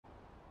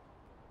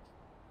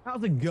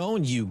How's it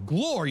going, you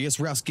glorious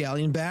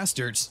rascallion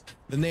bastards?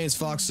 The name's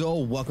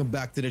FOXSOL. Welcome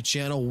back to the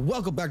channel.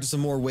 Welcome back to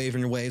some more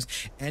Wavering Waves.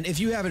 And if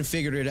you haven't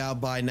figured it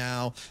out by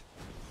now,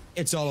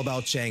 it's all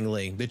about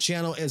Changli. The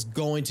channel is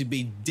going to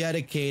be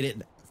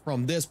dedicated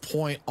from this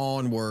point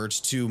onwards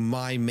to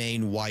my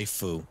main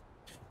waifu,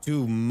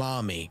 to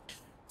mommy,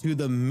 to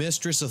the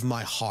mistress of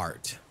my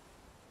heart.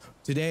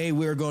 Today,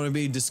 we're going to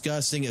be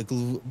discussing a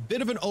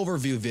bit of an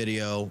overview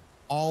video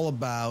all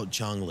about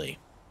Changli.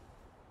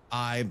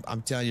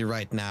 I'm telling you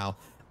right now,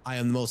 I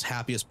am the most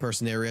happiest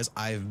person there is.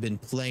 I've been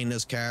playing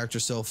this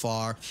character so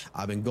far.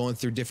 I've been going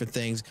through different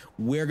things.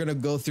 We're going to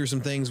go through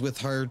some things with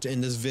her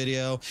in this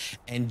video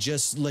and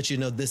just let you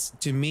know this,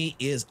 to me,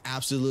 is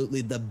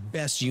absolutely the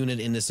best unit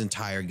in this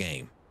entire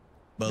game.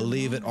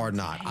 Believe it or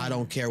not. I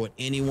don't care what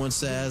anyone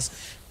says.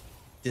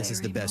 This is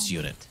the best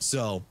unit.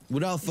 So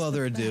without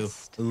further ado,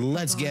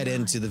 let's get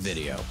into the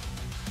video.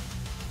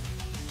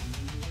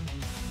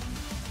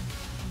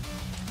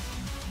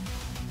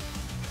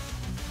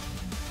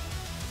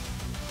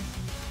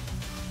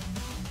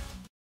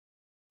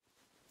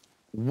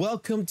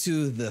 Welcome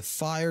to the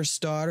fire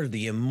starter,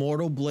 the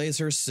immortal blaze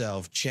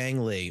herself,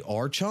 Changli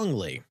or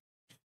Changli,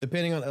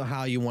 depending on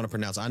how you want to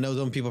pronounce it. I know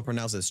some people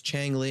pronounce it as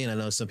Changli, and I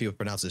know some people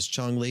pronounce it as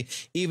Changli.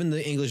 Even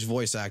the English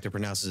voice actor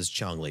pronounces it as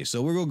Changli.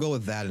 So we're going to go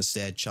with that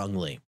instead,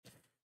 Changli.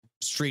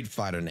 Street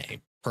Fighter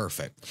name.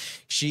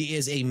 Perfect. She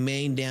is a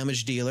main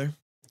damage dealer.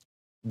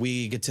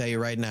 We can tell you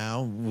right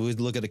now, we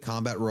look at the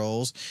combat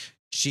roles.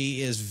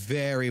 She is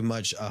very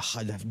much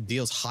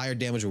deals higher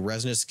damage with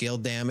resonance scale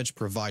damage,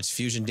 provides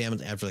fusion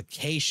damage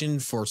amplification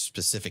for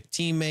specific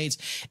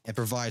teammates, and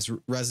provides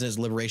resonance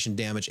liberation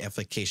damage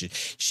amplification.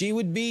 She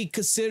would be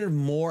considered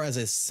more as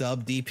a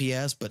sub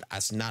DPS, but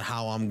that's not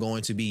how I'm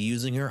going to be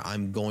using her.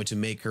 I'm going to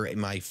make her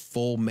my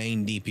full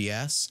main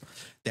DPS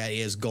that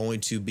is going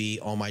to be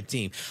on my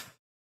team.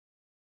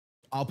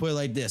 I'll put it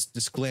like this,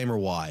 disclaimer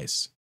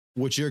wise.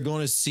 What you're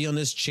going to see on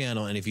this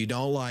channel, and if you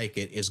don't like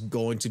it, is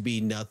going to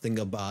be nothing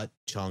about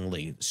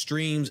Changli.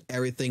 Streams,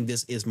 everything.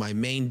 This is my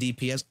main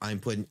DPS. I'm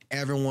putting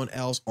everyone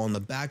else on the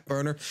back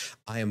burner.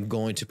 I am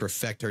going to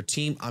perfect her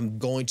team. I'm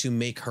going to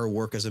make her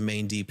work as a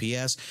main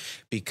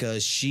DPS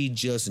because she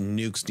just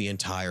nukes the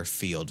entire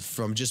field.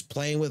 From just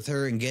playing with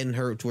her and getting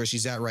her to where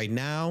she's at right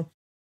now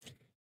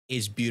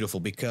is beautiful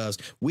because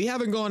we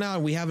haven't gone out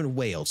and we haven't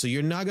wailed. So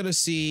you're not going to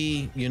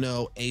see, you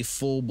know, a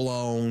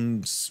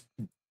full-blown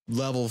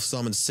level of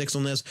summon 6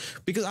 on this,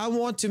 because I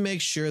want to make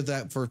sure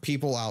that for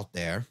people out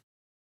there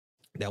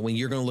that when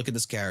you're going to look at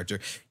this character,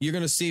 you're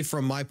going to see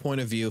from my point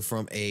of view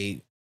from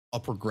a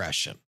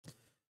progression.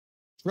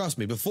 Trust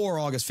me, before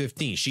August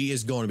 15th, she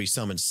is going to be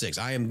summon 6.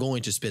 I am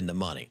going to spend the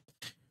money.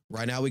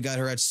 Right now we got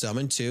her at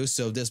summon 2,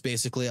 so this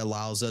basically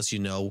allows us, you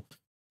know,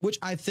 which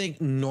I think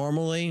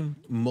normally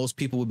most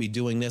people would be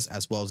doing this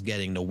as well as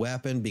getting the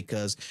weapon,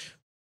 because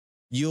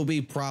you'll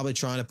be probably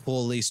trying to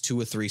pull at least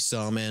 2 or 3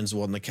 summons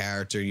on the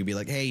character. You'd be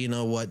like, hey, you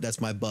know what? That's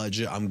my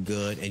budget. I'm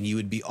good. And you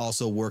would be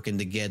also working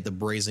to get the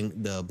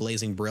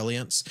blazing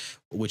brilliance,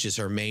 which is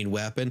her main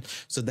weapon.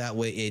 So that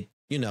way it,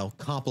 you know,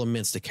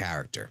 complements the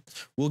character.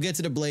 We'll get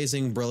to the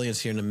blazing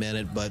brilliance here in a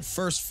minute. But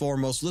first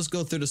foremost, let's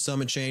go through the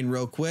summon chain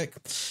real quick.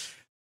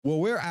 Where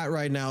we're at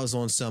right now is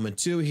on summon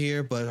 2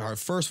 here, but our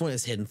first one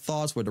is Hidden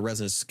Thoughts with the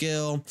resonance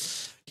skill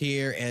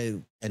here,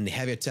 and the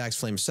heavy attacks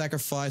Flame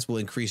Sacrifice will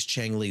increase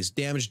Changli's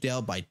damage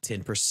dealt by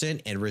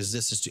 10% and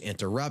resistance to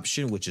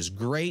interruption, which is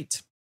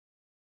great.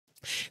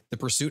 The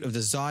Pursuit of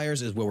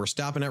Desires is where we're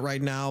stopping at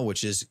right now,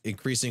 which is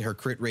increasing her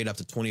crit rate up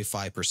to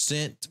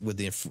 25% with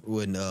the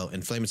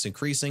inflamement's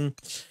increasing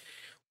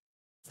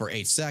for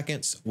 8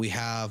 seconds. We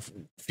have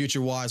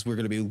future wise, we're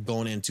going to be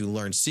going into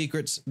Learn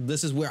Secrets.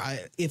 This is where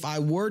if I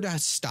were to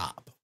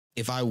stop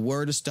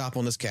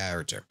on this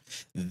character,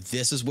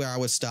 this is where I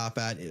would stop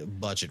at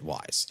budget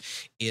wise,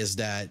 is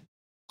that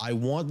I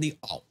want the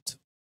alt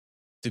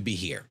to be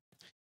here.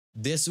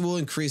 This will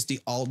increase the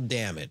alt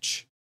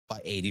damage by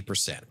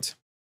 80%.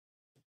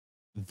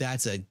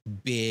 That's a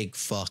big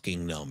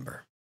fucking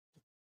number.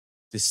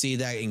 To see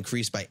that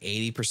increase by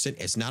 80%,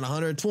 it's not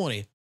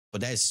 120,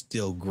 but that's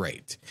still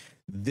great.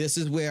 This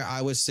is where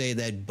I would say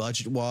that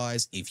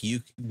budget-wise, if you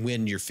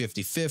win your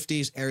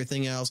 50-50s,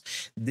 everything else,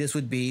 this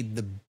would be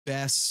the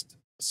best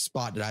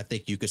spot that I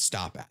think you could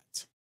stop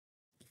at.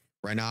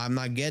 Right now, I'm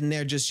not getting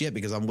there just yet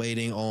because I'm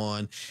waiting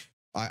on.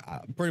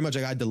 I pretty much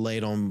I got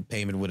delayed on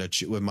payment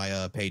with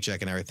my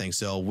paycheck and everything,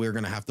 so we're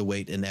gonna have to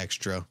wait an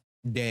extra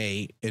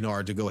day in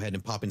order to go ahead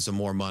and pop in some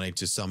more money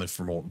to summon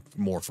for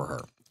more for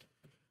her.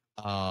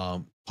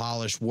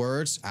 Polished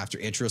Words. After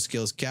intro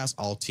skills cast,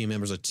 all team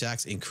members'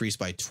 attacks increase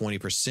by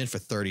 20% for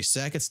 30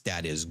 seconds.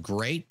 That is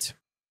great.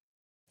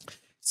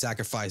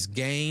 Sacrifice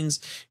Gains.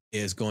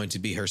 is going to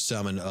be her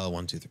summon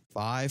 1, 2, 3,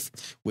 5,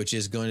 which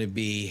is going to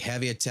be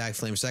heavy attack,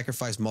 flame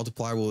sacrifice,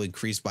 multiplier will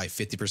increase by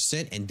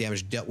 50%, and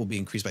damage dealt will be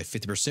increased by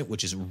 50%,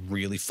 which is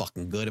really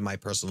fucking good in my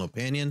personal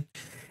opinion.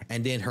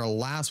 And then her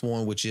last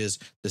one, which is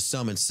the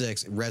summon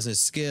 6, resonant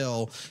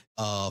skill,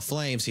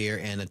 flames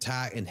here, and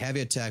attack and heavy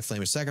attack,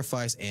 flame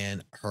sacrifice,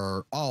 and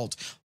her alt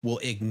will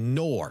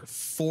ignore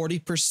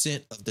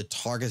 40% of the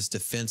target's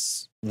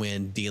defense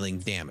when dealing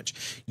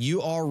damage.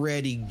 You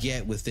already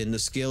get within the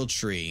skill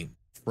tree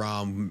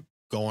from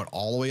going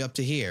all the way up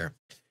to here,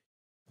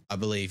 I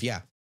believe,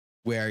 yeah,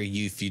 where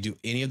if you do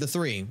any of the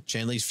three,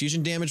 Changli's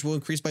fusion damage will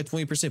increase by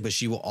 20%, but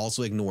she will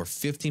also ignore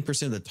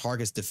 15% of the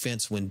target's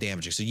defense when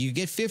damaging. So you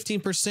get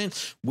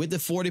 15% with the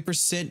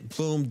 40%.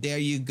 Boom, there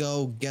you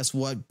go. Guess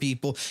what,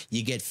 people?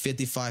 You get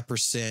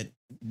 55%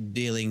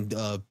 dealing,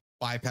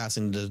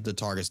 bypassing the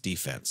target's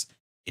defense.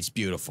 It's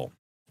beautiful.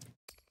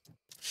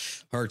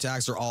 Her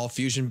attacks are all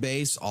fusion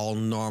based, all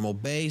normal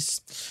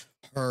base.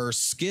 Her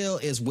skill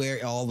is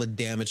where all the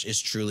damage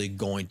is truly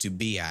going to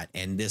be at.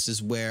 And this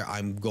is where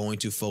I'm going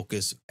to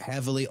focus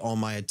heavily on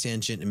my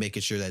attention and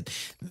making sure that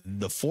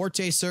the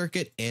Forte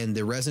circuit and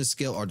the resonant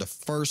skill are the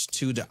first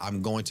two that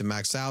I'm going to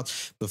max out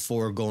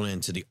before going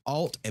into the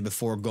alt and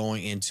before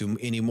going into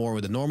any more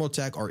with the normal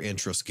attack or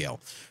intro skill.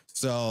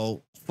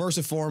 So first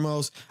and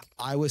foremost,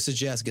 I would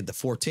suggest get the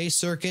Forte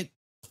circuit,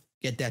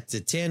 get that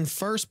to 10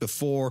 first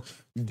before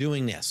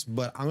doing this.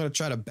 But I'm going to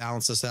try to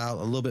balance this out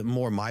a little bit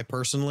more.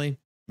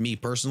 Me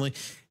personally,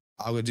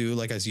 I would do,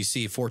 like, as you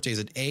see, Forte's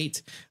at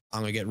 8.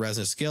 I'm going to get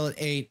resonant skill at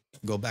 8,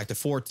 go back to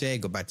Forte,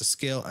 go back to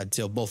skill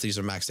until both these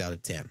are maxed out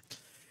at 10.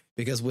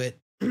 Because with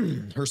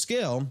her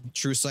skill,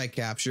 True Sight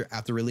Capture,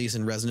 after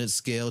releasing resonant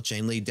skill,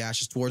 Changli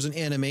dashes towards an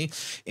enemy,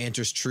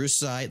 enters True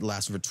Sight,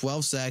 lasts for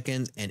 12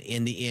 seconds, and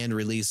in the end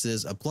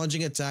releases a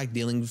plunging attack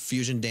dealing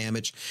fusion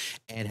damage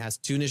and has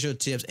 2 initial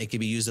tips and can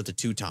be used up to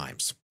 2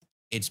 times.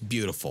 It's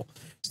beautiful.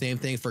 Same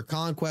thing for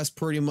Conquest,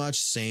 pretty much.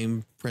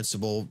 Same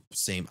principle,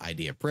 same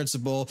idea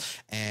principle.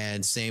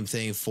 And same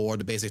thing for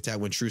the basic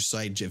attack when True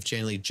Sight. If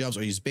Changli jumps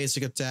or uses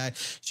basic attack,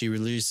 she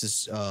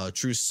releases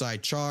True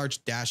Sight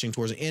charge, dashing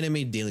towards an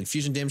enemy, dealing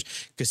fusion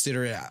damage.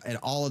 Consider it, and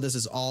all of this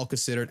is all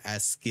considered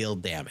as skill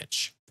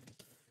damage.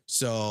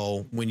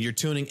 So when you're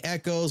tuning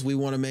echoes, we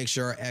want to make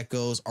sure our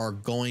echoes are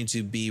going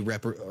to be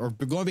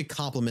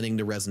complementing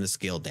the resonant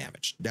skill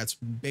damage. That's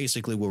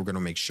basically what we're going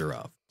to make sure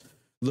of.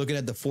 Looking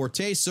at the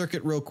Forte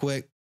circuit real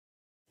quick.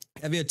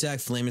 Heavy attack,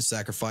 flame and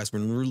sacrifice.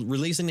 When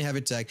releasing the heavy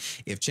attack,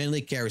 if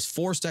Changli carries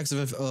 4 stacks of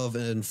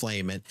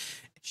enflammement,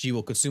 she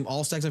will consume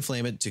all stacks of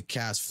enflammement to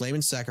cast flame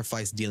and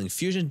sacrifice, dealing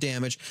fusion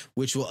damage,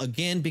 which will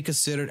again be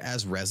considered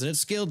as resonant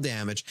skill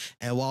damage.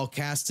 And while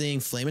casting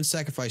flame and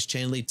sacrifice,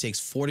 Changli takes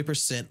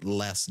 40%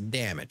 less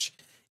damage.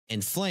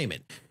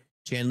 Enflammement.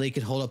 Changli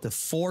can hold up to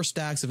 4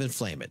 stacks of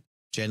enflammement.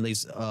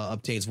 Changli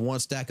obtains 1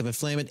 stack of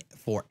enflammement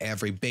for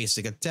every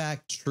basic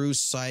attack. True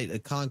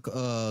Sight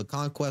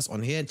Conquest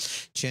on hit.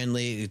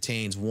 Changli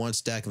obtains 1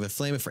 stack of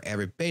enflammement for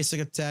every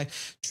basic attack.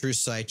 True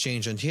Sight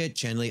Change on hit.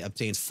 Changli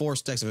obtains 4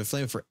 stacks of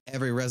enflammement for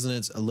every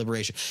resonance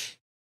liberation.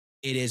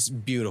 It is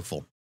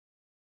beautiful.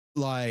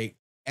 Like,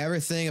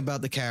 everything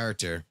about the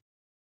character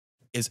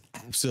is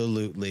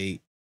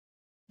absolutely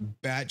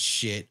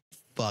batshit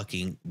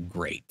fucking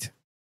great.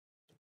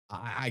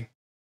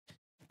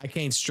 I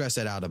can't stress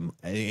that out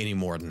any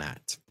more than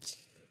that.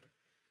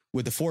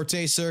 With the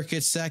Forte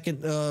circuit,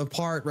 second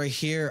part right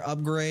here,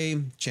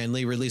 upgrade.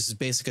 Changli releases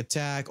basic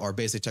attack or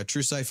basic attack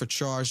True Sight for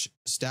charge.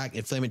 Stack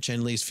enflammement.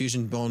 Changli's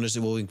fusion bonus,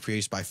 it will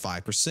increase by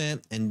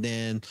 5%. And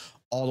then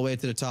all the way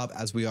to the top,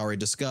 as we already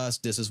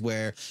discussed, this is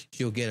where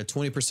she'll get a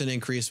 20%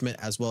 increasement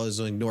as well as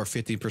ignore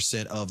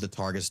 50% of the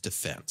target's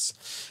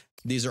defense.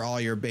 These are all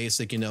your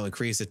basic,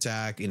 increased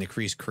attack and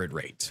increased crit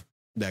rate.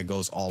 That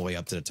goes all the way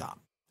up to the top.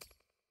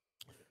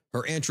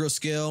 Her intro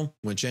skill,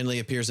 when Changli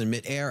appears in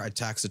midair,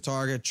 attacks the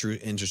target,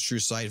 enters True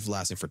Sight,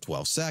 lasting for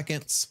 12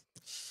 seconds.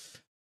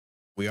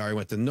 We already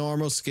went to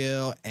normal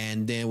skill,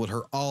 and then with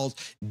her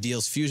alt,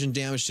 deals fusion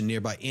damage to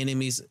nearby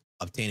enemies,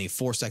 obtaining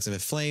 4 stacks of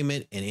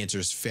enflammement, and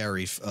enters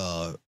Fiery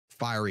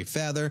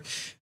Feather,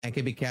 and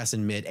can be cast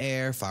in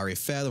midair. Fiery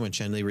Feather, when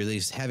Changli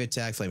releases heavy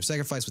attack, flame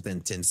sacrifice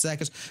within 10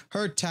 seconds,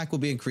 her attack will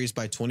be increased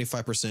by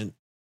 25%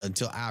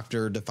 until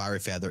after the Fiery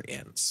Feather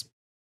ends.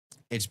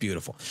 It's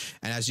beautiful.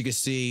 And as you can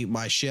see,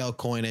 my shell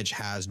coinage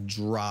has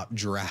dropped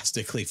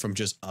drastically from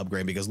just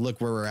upgrading, because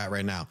look where we're at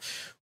right now.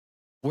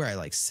 We're at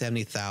like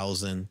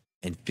 70,000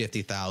 and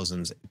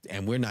 50,000,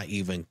 and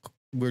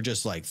we're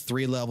just like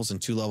 3 levels and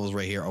 2 levels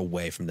right here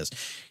away from this.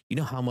 You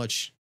know how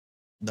much,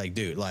 like,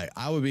 dude, like,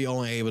 I would be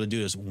only able to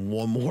do this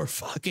one more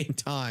fucking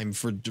time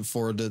for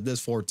this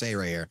Forte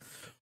right here.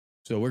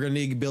 So we're going to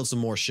need to build some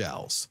more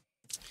shells.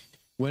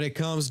 When it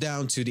comes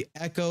down to the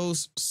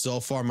echoes,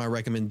 so far my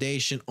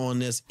recommendation on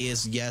this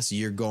is, yes,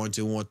 you're going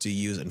to want to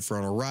use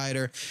Infernal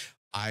Rider.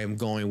 I am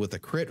going with a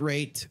crit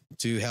rate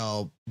to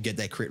help get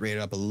that crit rate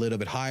up a little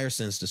bit higher,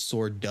 since the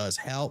sword does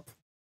help.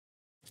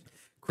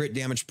 Crit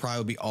damage probably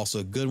would be also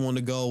a good one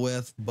to go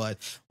with, but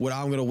what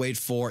I'm going to wait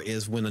for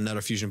is when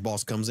another fusion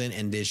boss comes in,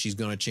 and then she's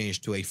going to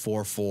change to a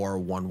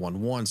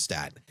 4-4-1-1-1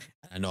 stat.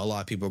 I know a lot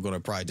of people are going to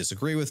probably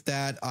disagree with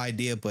that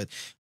idea, but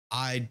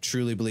I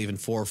truly believe in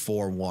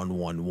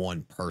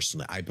 4-4-1-1-1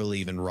 personally. I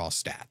believe in raw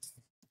stats,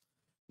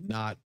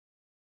 not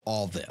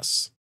all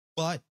this.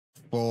 But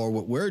for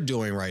what we're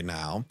doing right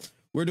now,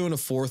 we're doing a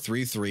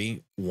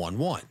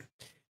 4-3-3-1-1.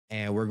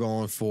 And we're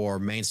going for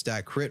main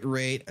stat crit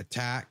rate,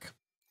 attack,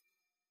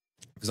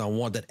 because I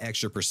want that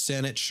extra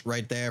percentage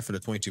right there for the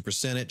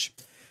 22%.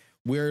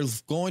 We're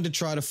going to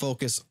try to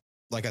focus,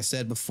 like I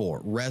said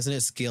before,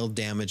 resonant skill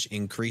damage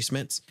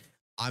increasements.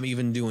 I'm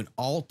even doing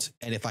alt,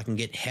 and if I can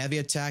get heavy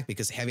attack,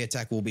 because heavy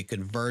attack will be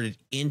converted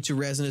into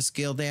resonant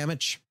skill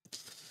damage,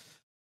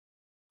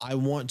 I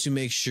want to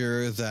make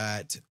sure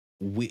that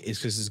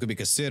because it's going to be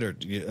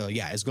considered,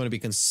 it's going to be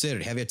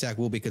considered. Heavy attack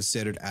will be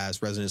considered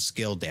as resonant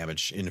skill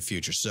damage in the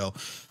future. So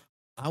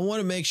I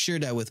want to make sure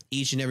that with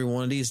each and every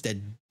one of these, that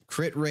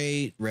crit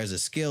rate,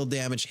 resonant skill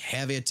damage,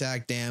 heavy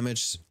attack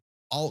damage,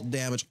 alt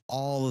damage,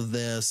 all of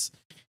this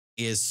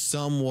is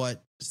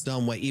somewhat,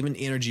 even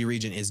energy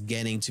region is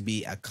getting to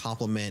be a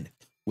complement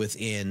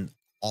within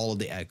all of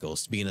the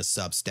echoes, being a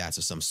substats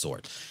of some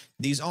sort.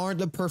 These aren't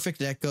the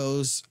perfect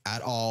echoes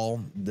at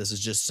all. This is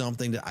just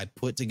something that I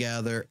put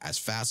together as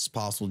fast as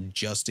possible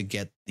just to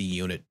get the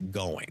unit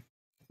going.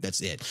 That's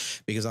it.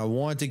 Because I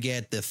want to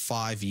get the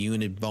 5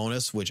 unit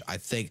bonus, which I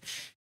think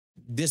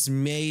this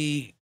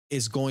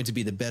is going to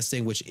be the best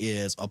thing, which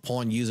is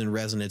upon using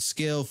resonant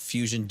skill,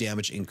 fusion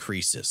damage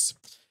increases.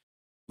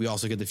 We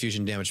also get the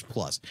fusion damage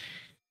plus.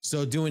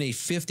 So doing a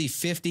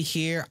 50-50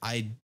 here,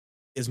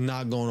 is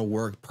not going to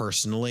work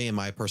personally, in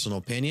my personal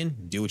opinion.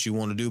 Do what you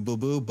want to do,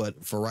 boo-boo.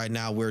 But for right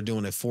now, we're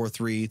doing a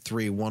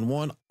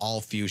 4-3-3-1-1, all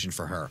fusion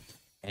for her.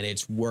 And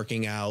it's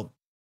working out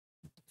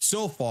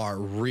so far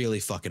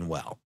really fucking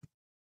well.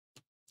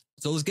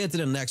 So let's get to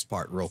the next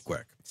part real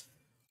quick.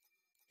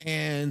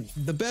 And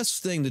the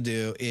best thing to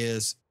do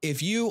is,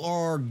 if you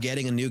are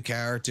getting a new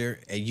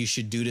character, and you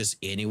should do this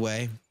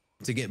anyway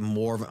to get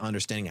more of an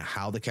understanding of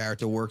how the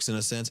character works, in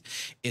a sense,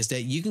 is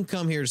that you can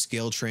come here to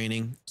skill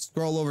training,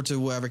 scroll over to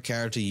whatever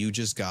character you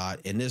just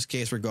got. In this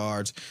case,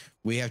 regards,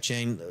 we have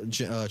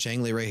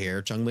Changli right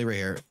here. Changli right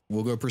here.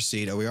 We'll go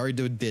proceed. We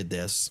already did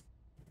this.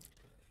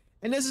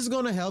 And this is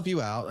going to help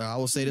you out. I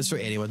will say this for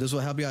anyone. This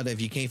will help you out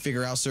if you can't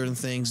figure out certain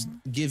things,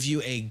 give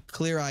you a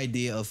clear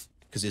idea of,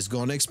 because it's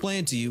going to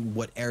explain to you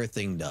what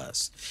everything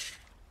does.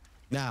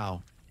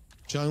 Now,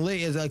 Changli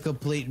is a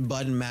complete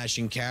button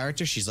mashing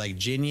character. She's like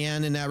Jin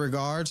Yan in that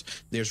regards.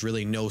 There's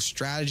really no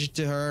strategy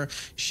to her.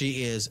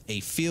 She is a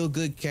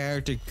feel-good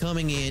character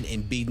coming in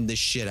and beating the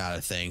shit out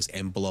of things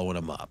and blowing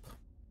them up.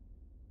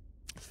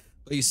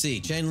 But you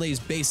see, Changli's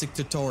basic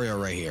tutorial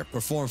right here.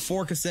 Perform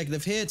 4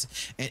 consecutive hits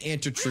and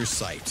enter true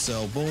sight.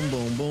 So boom,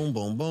 boom, boom,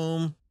 boom,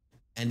 boom.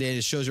 And then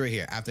it shows you right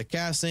here. After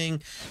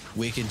casting,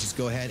 we can just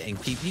go ahead and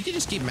you can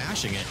just keep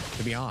mashing it,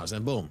 to be honest,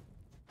 and boom.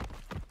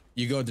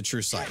 You go to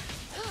true sight.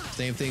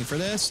 Same thing for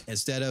this.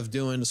 Instead of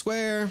doing the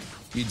square,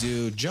 you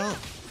do jump.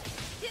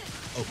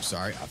 Oh,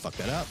 sorry, I fucked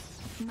that up.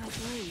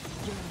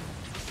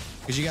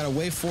 Because you got to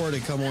wait for it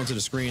to come onto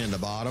the screen at the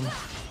bottom.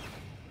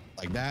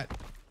 Like that.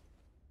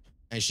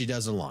 And she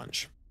does a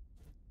lunge.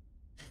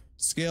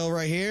 Skill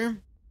right here.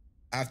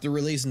 After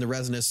releasing the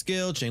resonant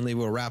skill, Changli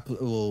will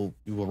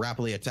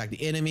rapidly attack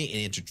the enemy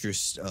and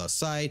introduce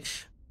sight,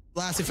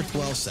 lasting for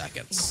 12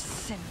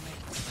 seconds.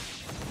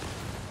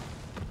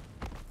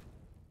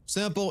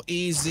 Simple,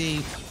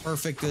 easy,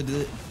 perfect,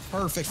 good,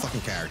 perfect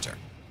fucking character.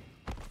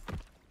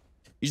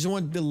 You just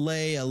want to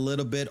delay a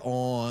little bit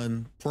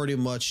on pretty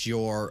much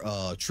your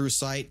true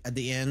sight at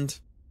the end.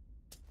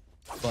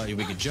 But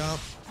we can jump.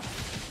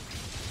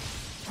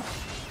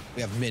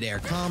 We have mid-air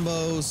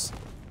combos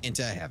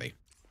into heavy.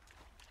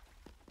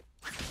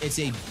 It's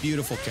a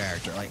beautiful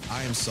character. Like,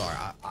 I am sorry.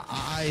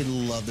 I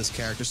love this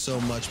character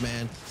so much,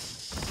 man.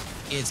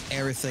 It's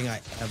everything I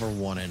ever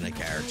wanted in a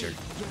character.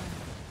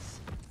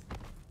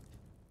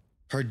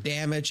 Her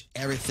damage,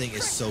 everything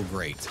is so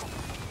great.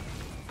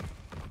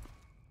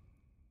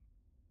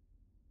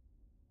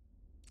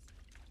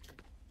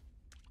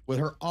 With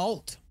her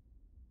alt,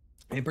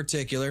 in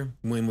particular,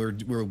 when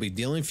we'll be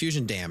dealing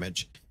fusion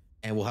damage,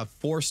 and we'll have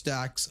 4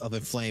 stacks of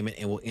inflammation,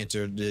 and we'll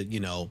enter the,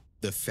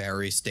 the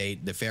fairy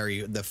state, the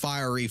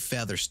fiery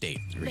feather state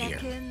through here.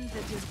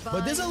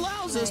 But this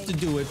allows us to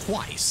do it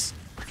twice.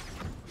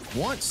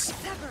 Once.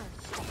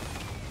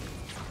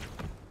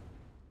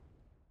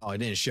 Oh, I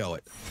didn't show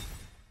it.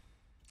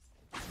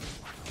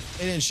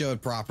 It didn't show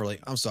it properly.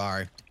 I'm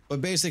sorry.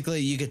 But basically,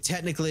 you could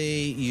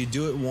you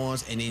do it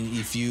once, and then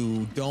if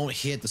you don't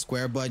hit the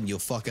square button, you'll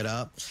fuck it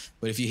up.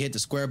 But if you hit the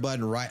square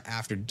button right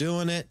after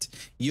doing it,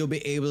 you'll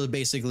be able to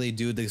basically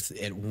do this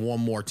at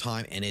one more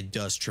time, and it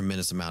does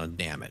tremendous amount of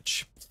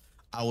damage.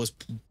 I was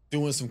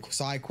doing some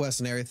side quests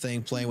and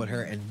everything, playing with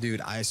her, and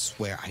dude, I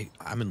swear,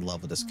 I'm in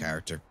love with this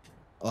character.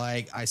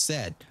 Like I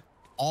said,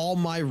 all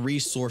my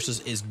resources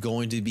is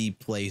going to be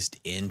placed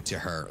into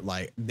her.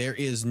 Like, there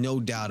is no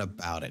doubt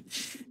about it.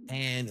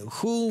 And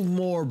who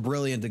more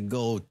brilliant to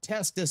go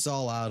test this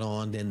all out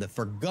on than the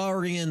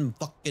Fergarian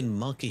fucking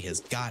monkey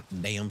his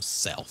goddamn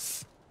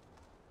self.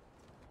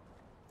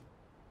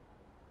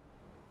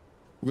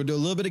 We're gonna do a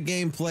little bit of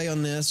gameplay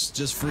on this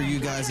just for you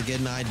guys to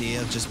get an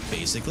idea of just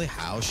basically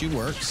how she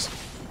works.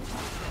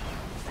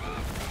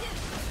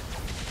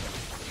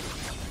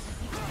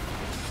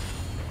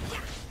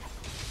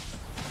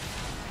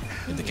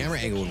 If the camera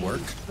angle would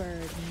work.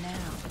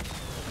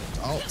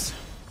 Alt.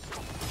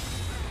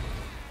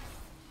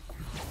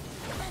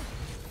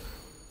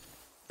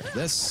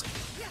 This.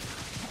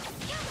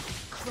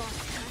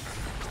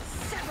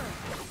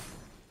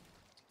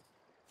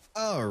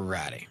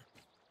 Alrighty.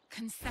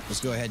 Let's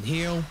go ahead and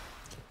heal.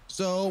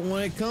 So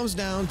when it comes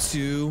down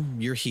to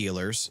your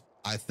healers,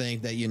 I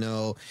think that, you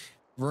know,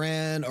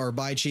 Bran or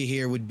Baichi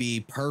here would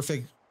be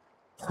perfect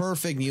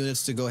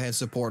units to go ahead and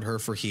support her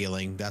for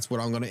healing. That's what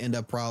I'm going to end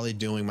up probably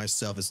doing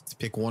myself, is to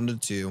pick one to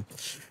two.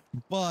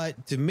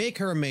 But to make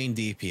her a main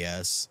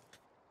DPS,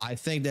 I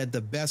think that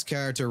the best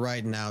character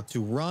right now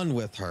to run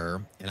with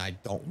her, and I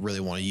don't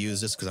really want to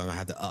use this because I'm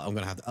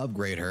gonna have to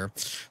upgrade her,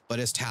 but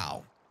it's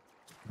Tao.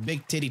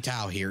 Big Titty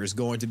Tao here is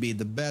going to be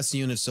the best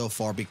unit so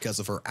far because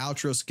of her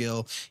outro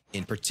skill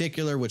in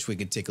particular, which we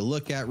can take a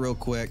look at real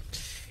quick.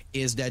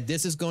 Is that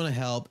this is going to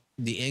help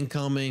the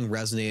incoming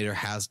resonator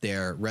has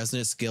their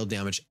resonant skill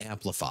damage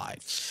amplified.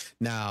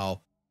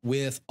 Now,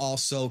 with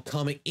also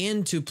coming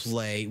into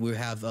play, we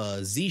have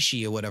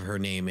Zishi or whatever her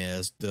name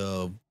is,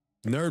 the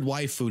nerd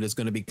waifu that's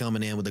going to be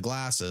coming in with the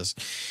glasses.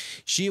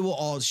 She's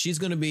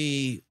going to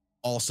be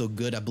also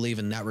good, I believe,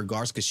 in that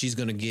regards, because she's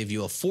going to give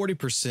you a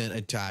 40%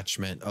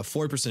 attachment, a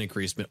 40%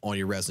 increasement on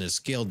your resonant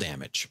skill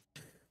damage,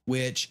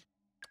 which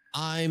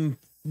I'm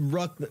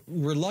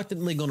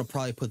reluctantly going to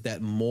probably put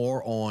that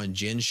more on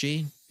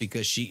Jinshi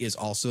because she is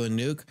also a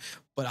nuke,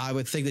 but I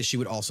would think that she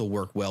would also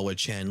work well with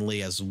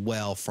Changli as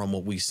well from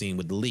what we've seen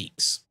with the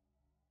leaks.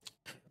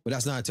 But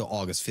that's not until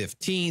August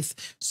 15th.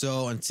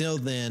 So until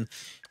then,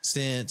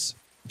 since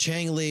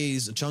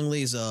Changli's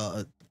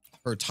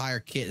her entire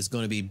kit is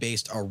going to be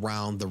based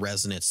around the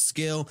resonance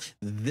skill,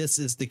 this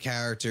is the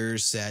character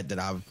set that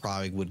I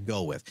would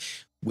go with.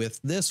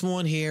 With this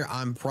one here,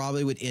 I'm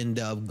probably would end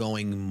up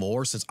going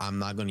more, since I'm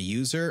not going to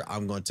use her.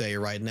 I'm going to tell you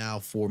right now,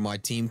 for my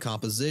team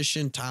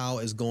composition, Tao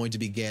is going to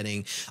be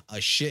getting a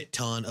shit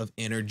ton of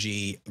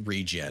energy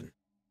regen,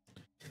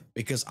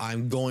 because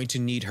I'm going to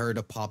need her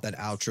to pop that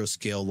outro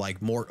skill like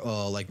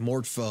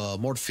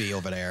Mortfi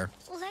over there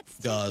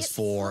does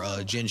for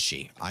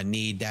Jinshi. I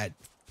need that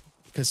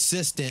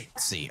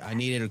consistency. I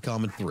need it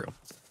coming through.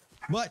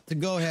 But to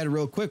go ahead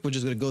real quick, we're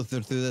just going to go through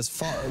this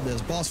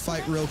boss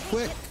fight real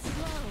quick.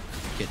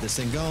 Get this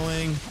thing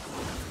going.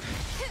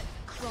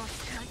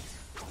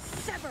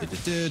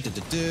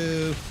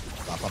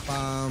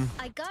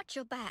 I got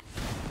your back.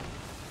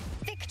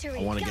 Victory.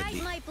 I want to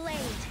get my blade.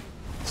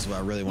 This is what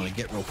I really want to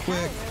get real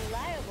quick.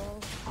 Reliable.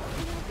 No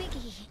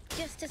biggie.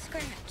 Just a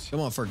scratch.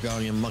 Come on,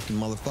 Fergarian monkey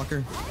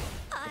motherfucker.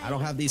 I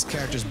don't have these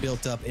characters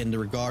built up in the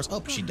regards.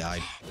 Oh, she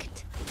died.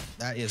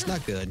 That is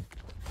not good.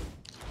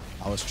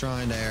 I was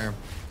trying there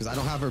because I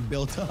don't have her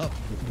built up,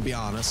 to be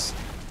honest.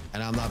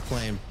 And I'm not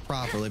playing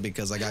properly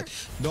because I got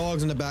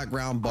dogs in the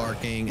background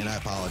barking, and I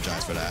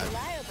apologize for that.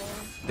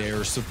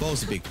 They're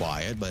supposed to be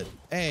quiet, but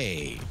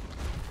hey,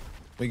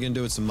 we can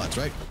do it some much,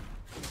 right?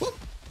 Whoop.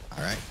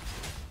 All right.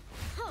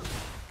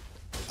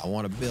 I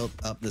want to build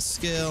up the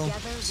skill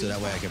so that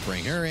way I can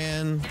bring her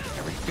in.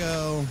 There we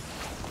go.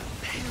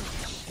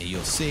 And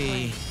you'll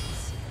see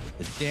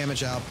the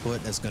damage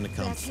output that's going to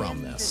come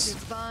from this.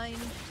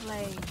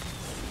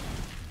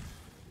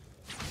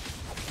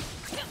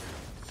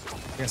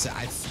 Like I said,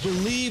 I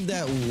believe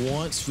that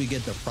once we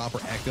get the proper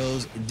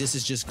echoes, this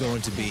is just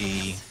going to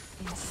be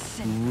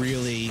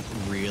really,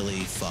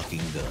 really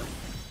fucking good.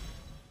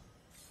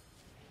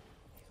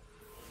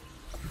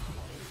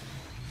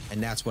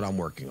 And that's what I'm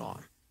working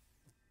on.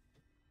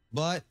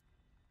 But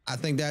I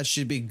think that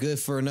should be good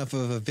for enough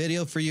of a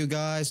video for you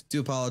guys. Do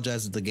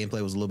apologize if the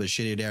gameplay was a little bit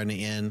shitty there in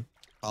the end.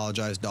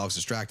 Apologize, dogs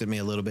distracted me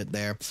a little bit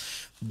there.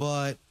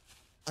 But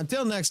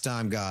until next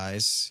time,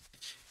 guys,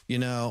 you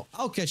know,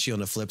 I'll catch you on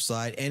the flip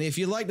side. And if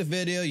you like the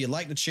video, you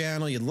like the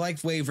channel, you like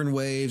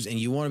WutheringWaves, and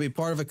you want to be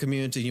part of a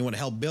community, you want to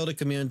help build a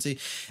community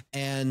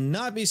and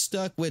not be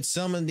stuck with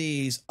some of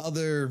these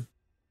other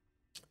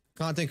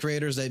content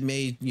creators that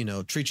may, you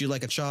know, treat you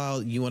like a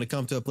child. You want to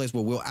come to a place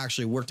where we'll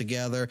actually work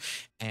together,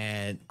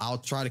 and I'll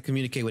try to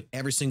communicate with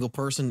every single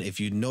person. If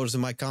you notice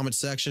in my comment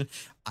section,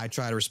 I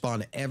try to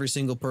respond to every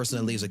single person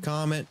that leaves a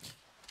comment.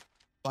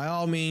 By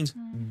all means,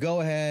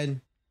 go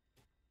ahead,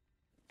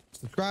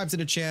 subscribe to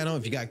the channel.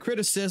 If you got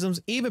criticisms,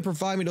 even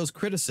provide me those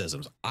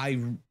criticisms.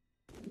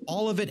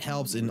 All of it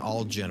helps in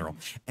all general.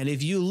 And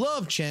if you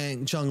love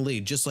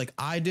Changli just like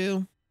I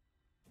do,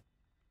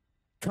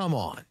 come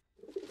on.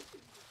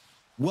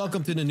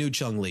 Welcome to the new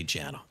Changli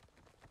channel.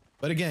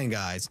 But again,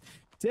 guys,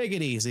 take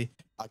it easy.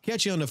 I'll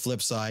catch you on the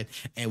flip side.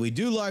 And we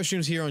do live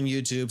streams here on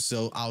YouTube.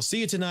 So I'll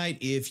see you tonight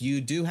if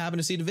you do happen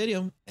to see the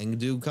video and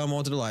do come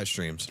on to the live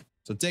streams.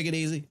 So take it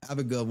easy. Have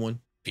a good one.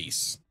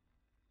 Peace.